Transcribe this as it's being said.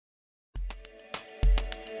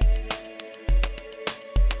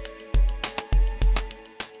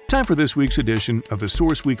Time for this week's edition of the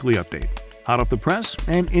Source Weekly Update. Hot off the press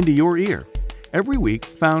and into your ear. Every week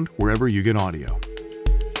found wherever you get audio.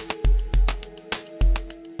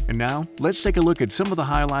 And now, let's take a look at some of the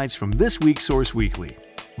highlights from this week's Source Weekly.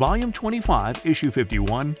 Volume 25, Issue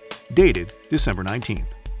 51, dated December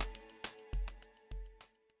 19th.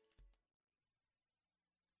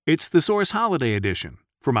 It's the Source Holiday Edition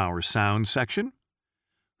from our Sound section.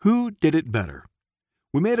 Who Did It Better?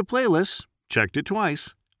 We made a playlist, checked it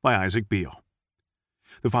twice, by Isaac Beale.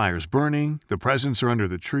 The fire's burning, the presents are under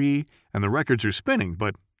the tree, and the records are spinning,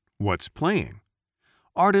 but what's playing?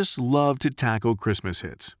 Artists love to tackle Christmas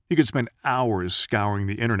hits. You could spend hours scouring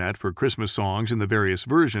the internet for Christmas songs in the various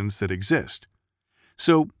versions that exist.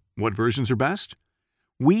 So, what versions are best?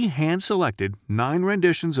 We hand-selected 9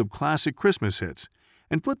 renditions of classic Christmas hits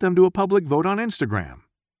and put them to a public vote on Instagram.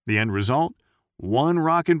 The end result? One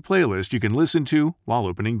rockin' playlist you can listen to while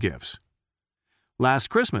opening gifts. Last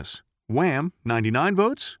Christmas, Wham! 99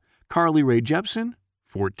 votes, Carly Rae Jepsen,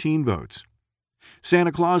 14 votes.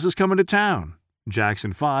 Santa Claus is Coming to Town,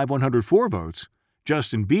 Jackson 5, 104 votes,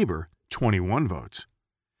 Justin Bieber, 21 votes.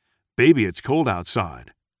 Baby It's Cold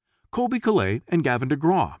Outside, Colby Calais and Gavin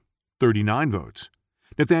DeGraw, 39 votes.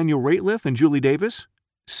 Nathaniel Rateliff and Julie Davis,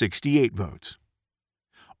 68 votes.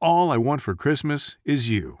 All I Want for Christmas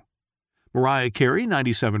Is You, Mariah Carey,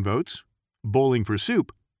 97 votes, Bowling for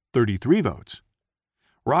Soup, 33 votes.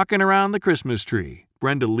 Rockin' Around the Christmas Tree,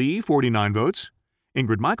 Brenda Lee, 49 votes,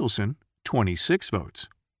 Ingrid Michaelson, 26 votes.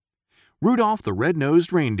 Rudolph the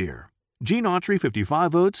Red-Nosed Reindeer, Gene Autry,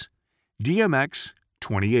 55 votes, DMX,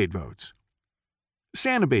 28 votes.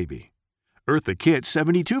 Santa Baby, Eartha Kitt,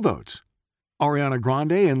 72 votes, Ariana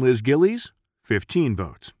Grande and Liz Gillies, 15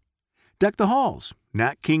 votes. Deck the Halls,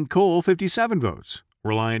 Nat King Cole, 57 votes,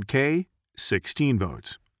 Reliant K, 16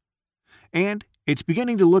 votes. And It's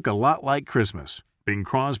Beginning to Look a Lot Like Christmas, Bing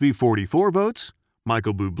Crosby, 44 votes,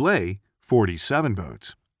 Michael Bublé, 47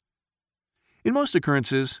 votes. In most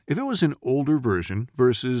occurrences, if it was an older version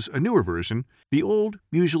versus a newer version, the old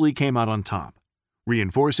usually came out on top,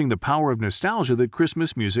 reinforcing the power of nostalgia that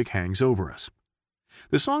Christmas music hangs over us.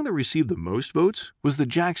 The song that received the most votes was the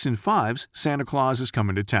Jackson 5's Santa Claus is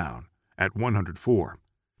Coming to Town, at 104.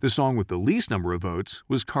 The song with the least number of votes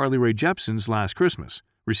was Carly Rae Jepsen's Last Christmas,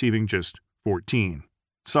 receiving just 14.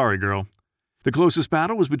 Sorry, girl. The closest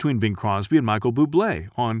battle was between Bing Crosby and Michael Bublé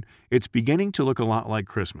on It's Beginning to Look a Lot Like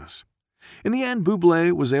Christmas. In the end,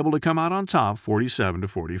 Bublé was able to come out on top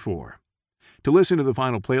 47-44. To listen to the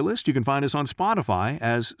final playlist, you can find us on Spotify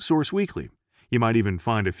as Source Weekly. You might even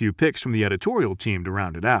find a few picks from the editorial team to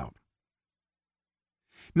round it out.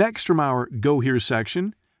 Next from our Go Here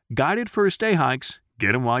section, Guided First Day Hikes,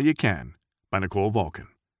 Get 'Em While You Can, by Nicole Vulcan.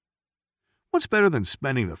 What's better than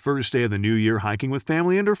spending the first day of the new year hiking with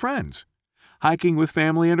family and her friends? Hiking with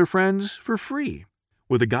family and her friends for free,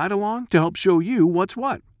 with a guide along to help show you what's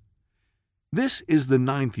what. This is the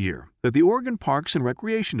 9th year that the Oregon Parks and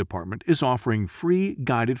Recreation Department is offering free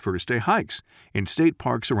guided first day hikes in state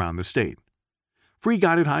parks around the state. Free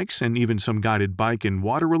guided hikes and even some guided bike and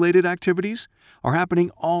water-related activities are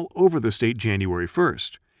happening all over the state January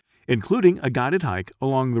 1st, including a guided hike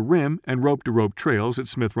along the rim and rope-to-rope trails at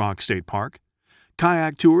Smith Rock State Park,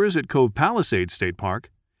 kayak tours at Cove Palisades State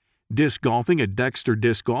Park, disc golfing at Dexter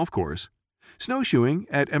Disc Golf Course, snowshoeing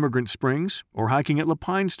at Emigrant Springs, or hiking at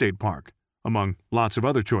Lapine State Park, among lots of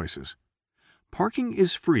other choices. Parking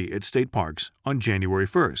is free at state parks on January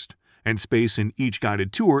 1st, and space in each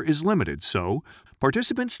guided tour is limited, so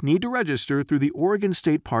participants need to register through the Oregon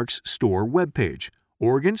State Parks store webpage,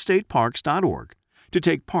 OregonStateParks.org, to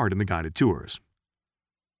take part in the guided tours.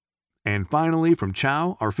 And finally, from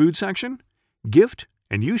Chow, our food section, Gift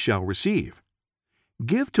and You Shall Receive.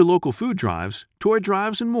 Give to local food drives, toy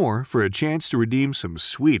drives, and more for a chance to redeem some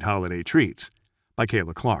sweet holiday treats, by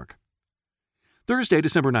Kayla Clark. Thursday,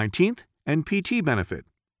 December 19th, NPT Benefit,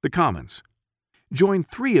 The Commons. Join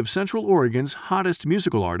 3 of Central Oregon's hottest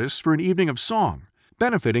musical artists for an evening of song,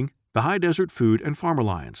 benefiting the High Desert Food and Farm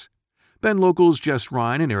Alliance. Ben Local's Jess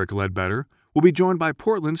Ryan and Eric Ledbetter will be joined by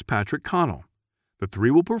Portland's Patrick Connell. The 3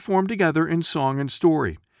 will perform together in song and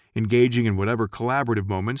story, engaging in whatever collaborative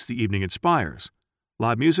moments the evening inspires.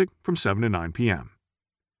 Live music from 7 to 9 p.m.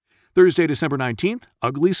 Thursday, December 19th,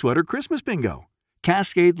 Ugly Sweater Christmas Bingo,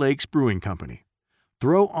 Cascade Lakes Brewing Company.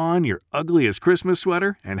 Throw on your ugliest Christmas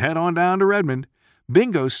sweater and head on down to Redmond.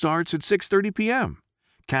 Bingo starts at 6:30 p.m.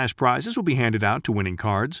 Cash prizes will be handed out to winning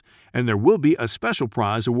cards, and there will be a special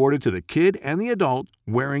prize awarded to the kid and the adult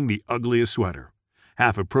wearing the ugliest sweater.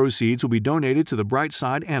 Half of proceeds will be donated to the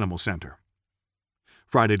Brightside Animal Center.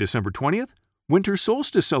 Friday, December 20th, Winter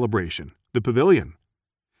Solstice Celebration, The Pavilion.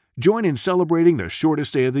 Join in celebrating the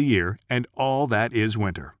shortest day of the year and all that is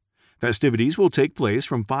winter. Festivities will take place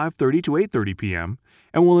from 5:30 to 8:30 p.m.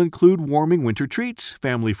 and will include warming winter treats,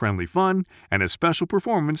 family-friendly fun, and a special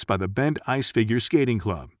performance by the Bend Ice Figure Skating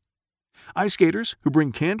Club. Ice skaters who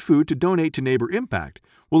bring canned food to donate to Neighbor Impact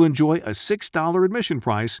will enjoy a $6 admission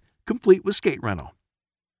price, complete with skate rental.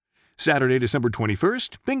 Saturday, December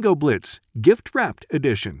 21st, Bingo Blitz, gift-wrapped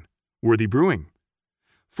edition. Worthy Brewing.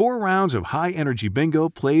 4 rounds of high-energy bingo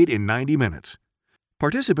played in 90 minutes.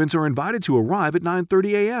 Participants are invited to arrive at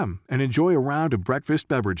 9:30 a.m. and enjoy a round of breakfast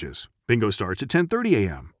beverages. Bingo starts at 10:30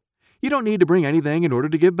 a.m. You don't need to bring anything in order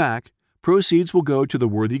to give back. Proceeds will go to the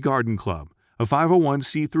Worthy Garden Club, a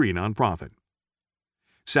 501c3 nonprofit.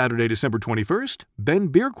 Saturday, December 21st,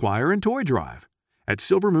 Bend Beer Choir and Toy Drive at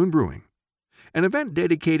Silver Moon Brewing. An event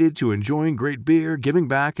dedicated to enjoying great beer, giving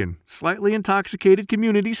back, and slightly intoxicated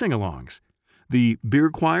community sing-alongs. The Beer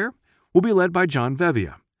Choir will be led by John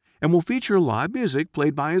Vevia and will feature live music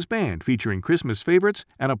played by his band featuring Christmas favorites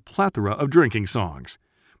and a plethora of drinking songs.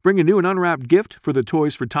 Bring a new and unwrapped gift for the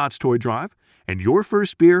Toys for Tots Toy Drive, and your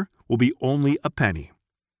first beer will be only a penny.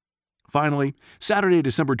 Finally, Saturday,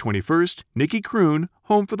 December 21st, Nikki Kroon,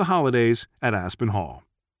 Home for the Holidays at Aspen Hall.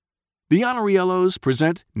 The Honoriellos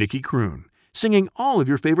present Nikki Kroon, singing all of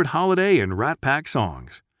your favorite holiday and Rat Pack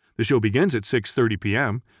songs. The show begins at 6:30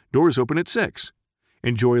 p.m., doors open at 6.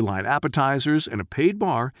 Enjoy light appetizers and a paid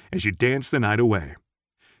bar as you dance the night away.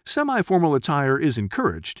 Semi-formal attire is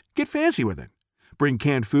encouraged. Get fancy with it. Bring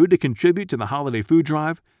canned food to contribute to the holiday food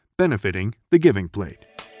drive, benefiting the Giving Plate.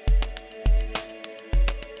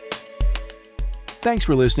 Thanks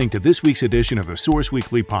for listening to this week's edition of the Source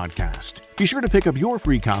Weekly podcast. Be sure to pick up your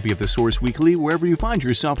free copy of the Source Weekly wherever you find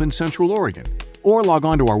yourself in Central Oregon, or log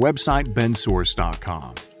on to our website,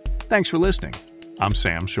 bensource.com. Thanks for listening. I'm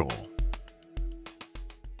Sam Scholl.